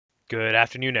Good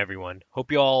afternoon, everyone.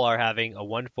 Hope you all are having a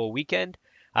wonderful weekend.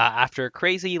 After a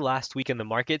crazy last week in the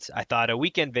markets, I thought a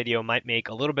weekend video might make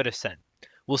a little bit of sense.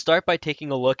 We'll start by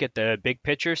taking a look at the big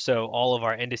picture, so all of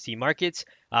our indice markets.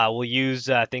 We'll use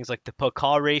things like the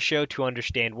put-call ratio to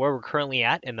understand where we're currently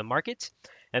at in the markets.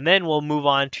 And then we'll move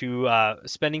on to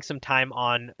spending some time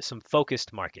on some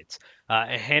focused markets,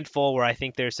 a handful where I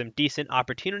think there's some decent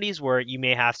opportunities where you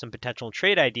may have some potential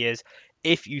trade ideas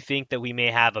if you think that we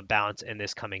may have a bounce in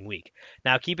this coming week.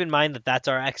 Now, keep in mind that that's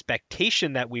our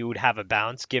expectation that we would have a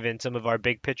bounce given some of our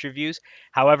big picture views.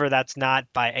 However, that's not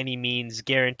by any means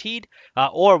guaranteed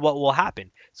or what will happen.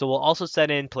 So we'll also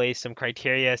set in place some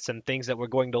criteria, some things that we're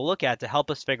going to look at to help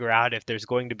us figure out if there's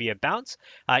going to be a bounce,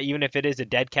 even if it is a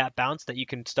dead cat bounce that you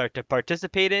can start to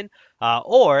participate in,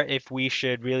 or if we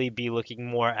should really be looking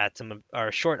more at some of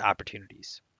our short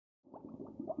opportunities.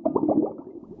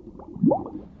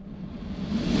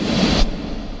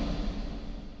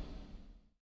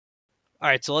 All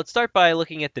right, so let's start by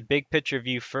looking at the big picture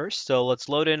view first. So let's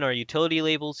load in our utility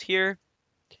labels here.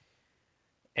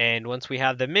 And once we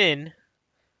have them in,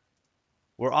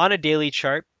 we're on a daily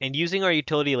chart, and using our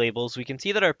utility labels, we can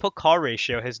see that our put-call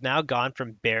ratio has now gone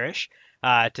from bearish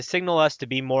to signal us to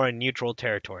be more in neutral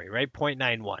territory, right?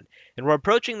 0.91. And we're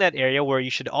approaching that area where you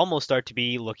should almost start to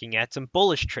be looking at some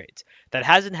bullish trades. That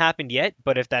hasn't happened yet,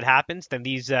 but if that happens, then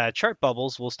these chart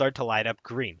bubbles will start to light up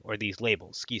green, or these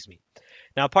labels, excuse me.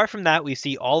 Now, apart from that, we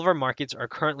see all of our markets are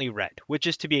currently red, which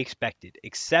is to be expected,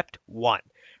 except one,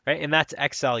 right? And that's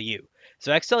XLU.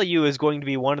 So XLU is going to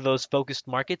be one of those focused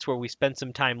markets where we spend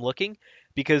some time looking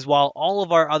because while all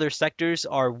of our other sectors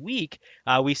are weak,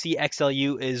 we see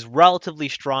XLU is relatively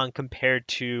strong compared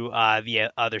to the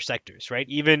other sectors, right?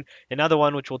 Even another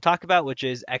one which we'll talk about, which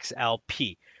is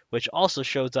XLP, which also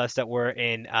shows us that we're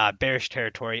in bearish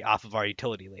territory off of our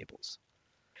utility labels.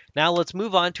 Now let's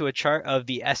move on to a chart of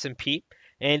the S&P.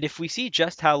 And if we see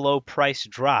just how low price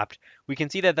dropped, we can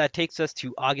see that that takes us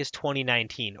to August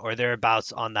 2019 or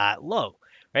thereabouts on that low,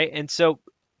 right? And so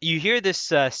you hear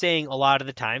this saying a lot of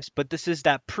the times, but this is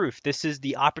that proof. This is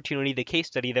the opportunity, the case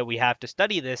study that we have to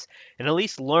study this and at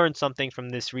least learn something from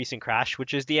this recent crash,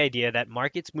 which is the idea that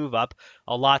markets move up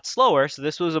a lot slower. So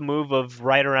this was a move of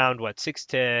right around what, 6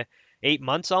 to 8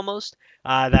 months almost,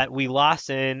 that we lost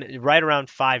in right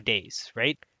around 5 days,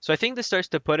 right? So I think this starts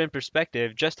to put in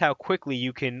perspective just how quickly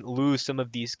you can lose some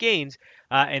of these gains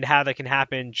and how that can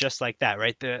happen just like that,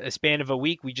 right? The span of a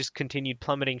week, we just continued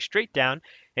plummeting straight down.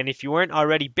 And if you weren't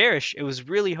already bearish, it was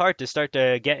really hard to start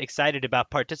to get excited about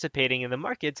participating in the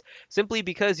markets simply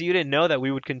because you didn't know that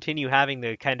we would continue having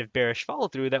the kind of bearish follow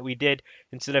through that we did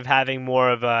instead of having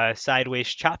more of a sideways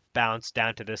chop bounce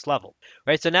down to this level,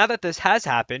 right? So now that this has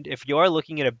happened, if you are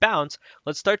looking at a bounce,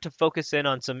 let's start to focus in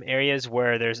on some areas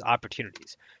where there's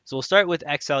opportunities. So we'll start with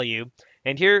XLU.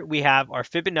 And here we have our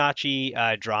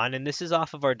Fibonacci drawn, and this is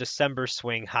off of our December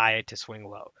swing high to swing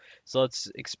low. So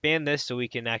let's expand this so we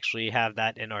can actually have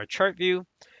that in our chart view.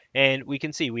 And we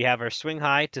can see we have our swing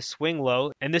high to swing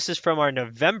low, and this is from our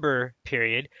November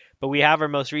period, but we have our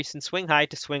most recent swing high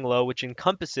to swing low, which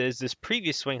encompasses this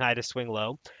previous swing high to swing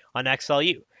low on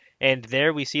XLU. And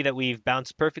there we see that we've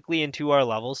bounced perfectly into our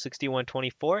level,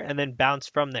 61.24, and then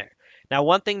bounced from there. Now,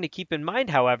 one thing to keep in mind,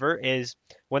 however, is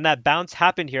when that bounce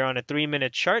happened here on a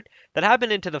 3-minute chart, that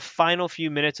happened into the final few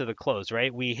minutes of the close,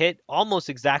 right? We hit almost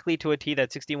exactly to a T that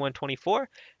 61.24,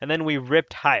 and then we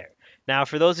ripped higher. Now,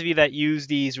 for those of you that use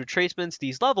these retracements,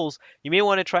 these levels, you may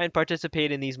want to try and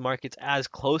participate in these markets as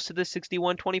close to the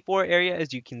 61.24 area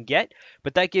as you can get,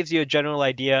 but that gives you a general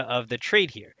idea of the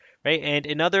trade here. Right, and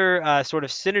another sort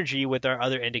of synergy with our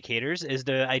other indicators is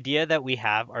the idea that we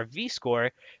have our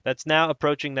V-score that's now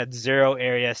approaching that 0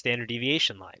 area standard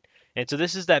deviation line. And so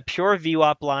this is that pure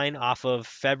VWAP line off of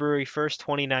February 1st,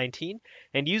 2019.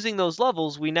 And using those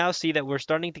levels, we now see that we're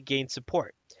starting to gain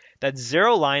support. That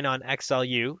 0 line on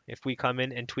XLU, if we come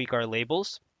in and tweak our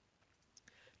labels,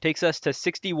 takes us to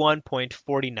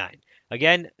 61.49.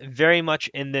 Again, very much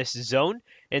in this zone.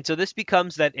 And so this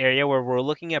becomes that area where we're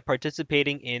looking at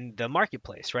participating in the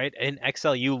marketplace, right? In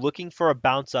XLU, looking for a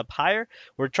bounce up higher.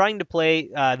 We're trying to play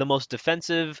the most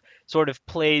defensive sort of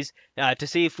plays to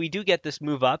see if we do get this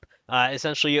move up,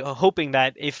 essentially hoping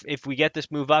that if we get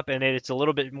this move up and it's a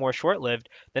little bit more short-lived,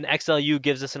 then XLU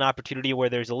gives us an opportunity where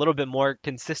there's a little bit more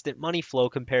consistent money flow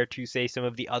compared to, say, some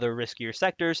of the other riskier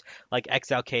sectors like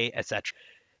XLK, etc.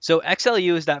 So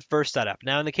XLU is that first setup.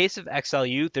 Now in the case of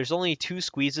XLU, there's only 2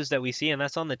 squeezes that we see, and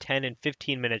that's on the 10 and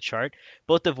 15-minute chart,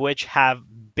 both of which have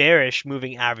bearish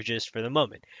moving averages for the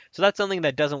moment. So that's something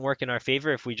that doesn't work in our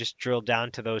favor if we just drill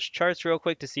down to those charts real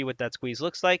quick to see what that squeeze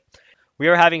looks like. We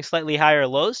are having slightly higher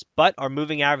lows, but our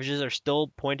moving averages are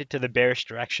still pointed to the bearish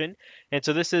direction. And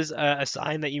so this is a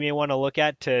sign that you may want to look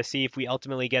at to see if we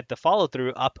ultimately get the follow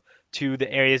through up to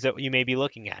the areas that you may be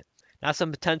looking at. Now,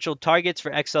 some potential targets for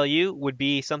XLU would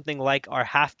be something like our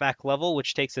halfback level,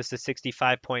 which takes us to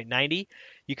 65.90.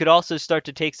 You could also start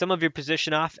to take some of your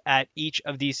position off at each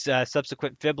of these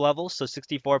subsequent fib levels. So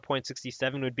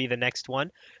 64.67 would be the next one,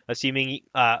 assuming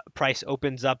price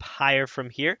opens up higher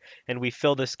from here and we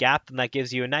fill this gap. Then that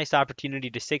gives you a nice opportunity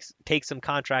to take some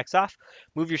contracts off,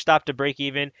 move your stop to break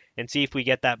even, and see if we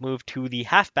get that move to the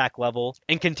halfback level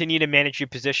and continue to manage your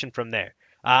position from there.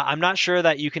 I'm not sure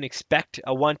that you can expect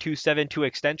a 1272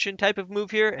 extension type of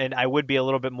move here, and I would be a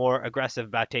little bit more aggressive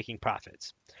about taking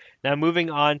profits. Now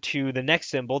moving on to the next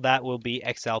symbol, that will be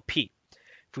XLP.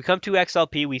 If we come to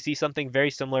XLP, we see something very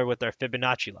similar with our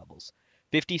Fibonacci levels.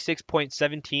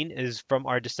 56.17 is from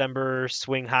our December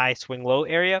swing high, swing low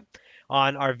area.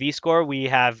 On our V-score, we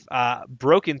have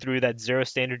broken through that zero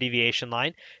standard deviation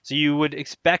line. So you would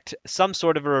expect some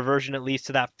sort of a reversion at least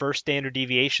to that first standard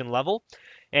deviation level.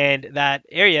 And that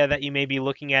area that you may be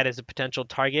looking at as a potential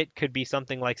target could be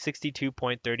something like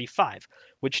 62.35,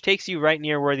 which takes you right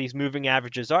near where these moving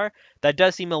averages are. That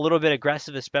does seem a little bit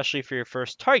aggressive, especially for your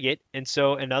first target. And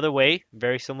so another way,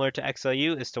 very similar to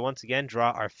XLU, is to once again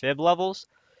draw our fib levels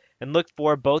and look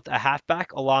for both a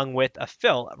halfback along with a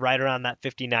fill right around that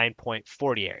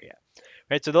 59.40 area.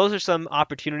 Right, so those are some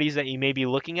opportunities that you may be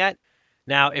looking at.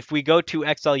 Now, if we go to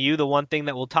XLU, the one thing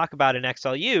that we'll talk about in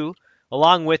XLU,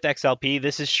 along with XLP,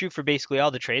 this is true for basically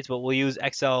all the trades, but we'll use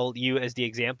XLU as the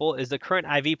example, is the current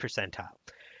IV percentile.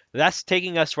 That's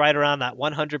taking us right around that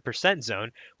 100%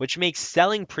 zone, which makes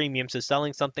selling premium, so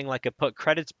selling something like a put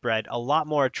credit spread, a lot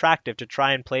more attractive to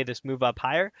try and play this move up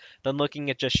higher than looking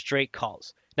at just straight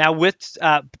calls. Now, with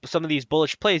some of these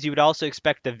bullish plays, you would also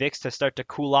expect the VIX to start to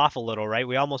cool off a little, right?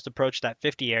 We almost approached that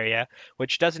 50 area,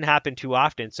 which doesn't happen too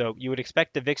often. So you would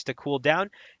expect the VIX to cool down,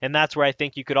 and that's where I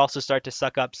think you could also start to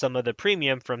suck up some of the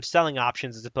premium from selling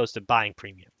options as opposed to buying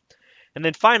premium. And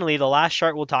then finally, the last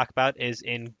chart we'll talk about is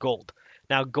in gold.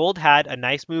 Now, gold had a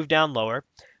nice move down lower.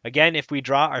 Again, if we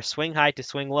draw our swing high to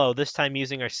swing low, this time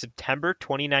using our September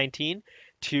 2019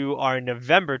 to our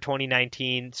November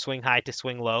 2019 swing high to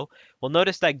swing low, we'll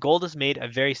notice that gold has made a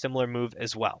very similar move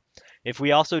as well. If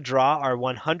we also draw our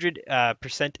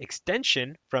 100%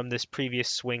 extension from this previous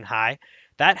swing high,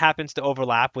 that happens to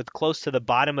overlap with close to the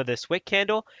bottom of this wick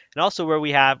candle and also where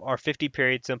we have our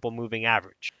 50-period simple moving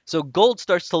average. So gold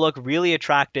starts to look really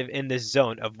attractive in this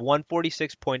zone of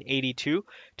 146.82 to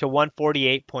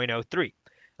 148.03.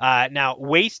 Now,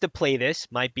 ways to play this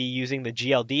might be using the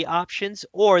GLD options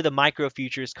or the micro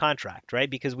futures contract, right?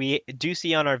 Because we do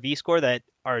see on our V-score that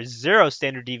our zero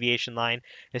standard deviation line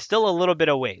is still a little bit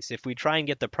of ways. If we try and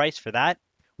get the price for that,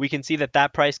 we can see that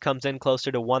that price comes in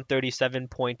closer to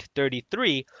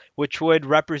 137.33, which would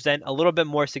represent a little bit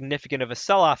more significant of a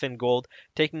sell-off in gold,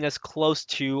 taking us close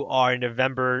to our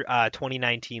November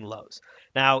 2019 lows.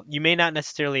 Now, you may not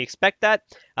necessarily expect that.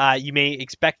 You may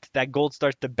expect that gold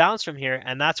starts to bounce from here,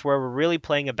 and that's where we're really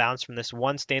playing a bounce from this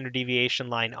one standard deviation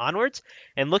line onwards.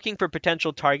 And looking for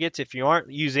potential targets, if you aren't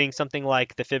using something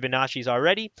like the Fibonacci's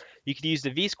already, you could use the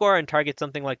V-score and target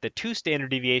something like the 2 standard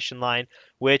deviation line,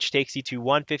 which takes you to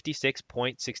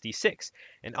 156.66.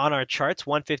 And on our charts,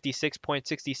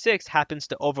 156.66 happens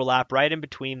to overlap right in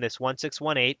between this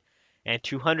 1618 and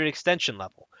 200 extension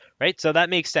level, right? So that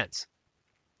makes sense.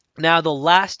 Now, the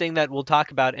last thing that we'll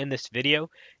talk about in this video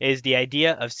is the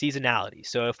idea of seasonality.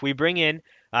 So if we bring in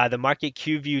the market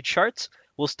Q-view charts,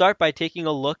 we'll start by taking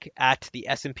a look at the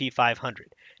S&P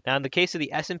 500. Now, in the case of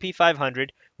the S&P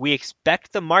 500, we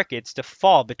expect the markets to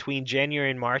fall between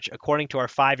January and March according to our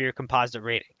 5-year composite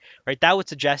rating, right? That would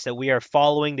suggest that we are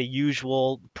following the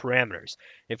usual parameters.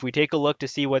 If we take a look to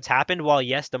see what's happened, while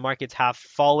yes, the markets have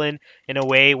fallen in a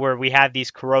way where we have these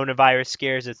coronavirus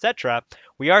scares, etc.,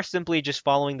 we are simply just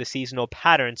following the seasonal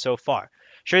pattern so far.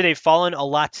 Sure, they've fallen a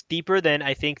lot steeper than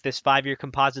I think this 5-year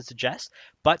composite suggests,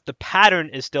 but the pattern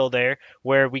is still there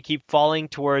where we keep falling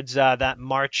towards that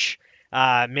March,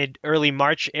 early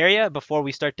March area before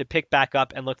we start to pick back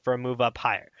up and look for a move up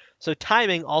higher. So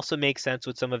timing also makes sense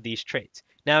with some of these trades.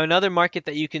 Now, another market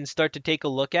that you can start to take a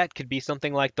look at could be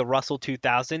something like the Russell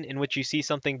 2000, in which you see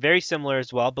something very similar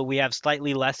as well, but we have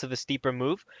slightly less of a steeper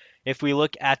move. If we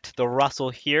look at the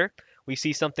Russell here, we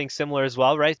see something similar as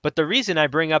well, right? But the reason I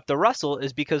bring up the Russell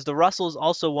is because the Russell is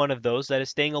also one of those that is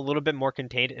staying a little bit more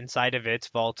contained inside of its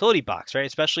volatility box, right?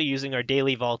 Especially using our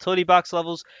daily volatility box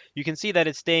levels, you can see that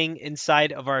it's staying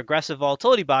inside of our aggressive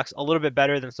volatility box a little bit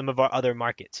better than some of our other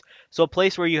markets. So a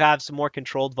place where you have some more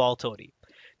controlled volatility.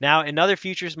 Now, another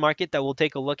futures market that we'll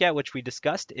take a look at, which we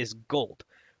discussed, is gold,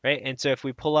 right? And so if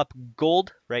we pull up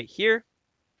gold right here,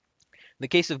 in the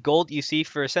case of gold, you see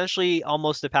for essentially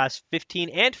almost the past 15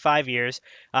 and 5 years,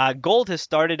 gold has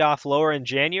started off lower in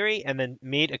January and then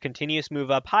made a continuous move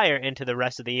up higher into the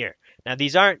rest of the year. Now,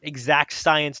 these aren't exact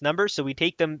science numbers, so we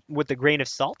take them with a grain of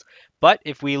salt. But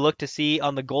if we look to see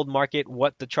on the gold market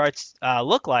what the charts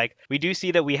look like, we do see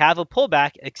that we have a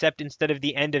pullback, except instead of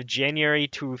the end of January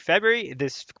to February,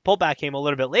 this pullback came a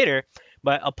little bit later,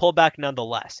 but a pullback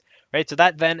nonetheless, right? So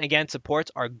that then again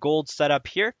supports our gold setup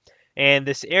here. And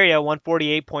this area,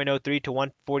 148.03 to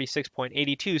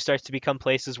 146.82, starts to become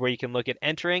places where you can look at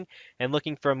entering and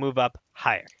looking for a move up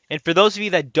higher. And for those of you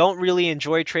that don't really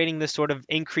enjoy trading this sort of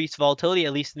increased volatility,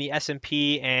 at least in the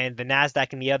S&P and the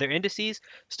Nasdaq and the other indices,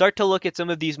 start to look at some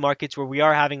of these markets where we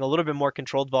are having a little bit more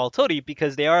controlled volatility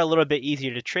because they are a little bit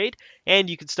easier to trade, and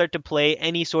you can start to play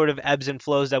any sort of ebbs and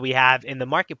flows that we have in the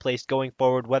marketplace going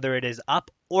forward, whether it is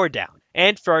up or down.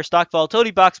 And for our stock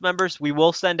volatility box members, we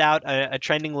will send out a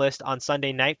trending list on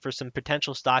Sunday night for some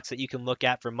potential stocks that you can look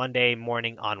at for Monday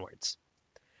morning onwards.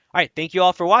 All right, thank you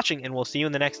all for watching, and we'll see you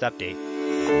in the next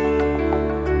update.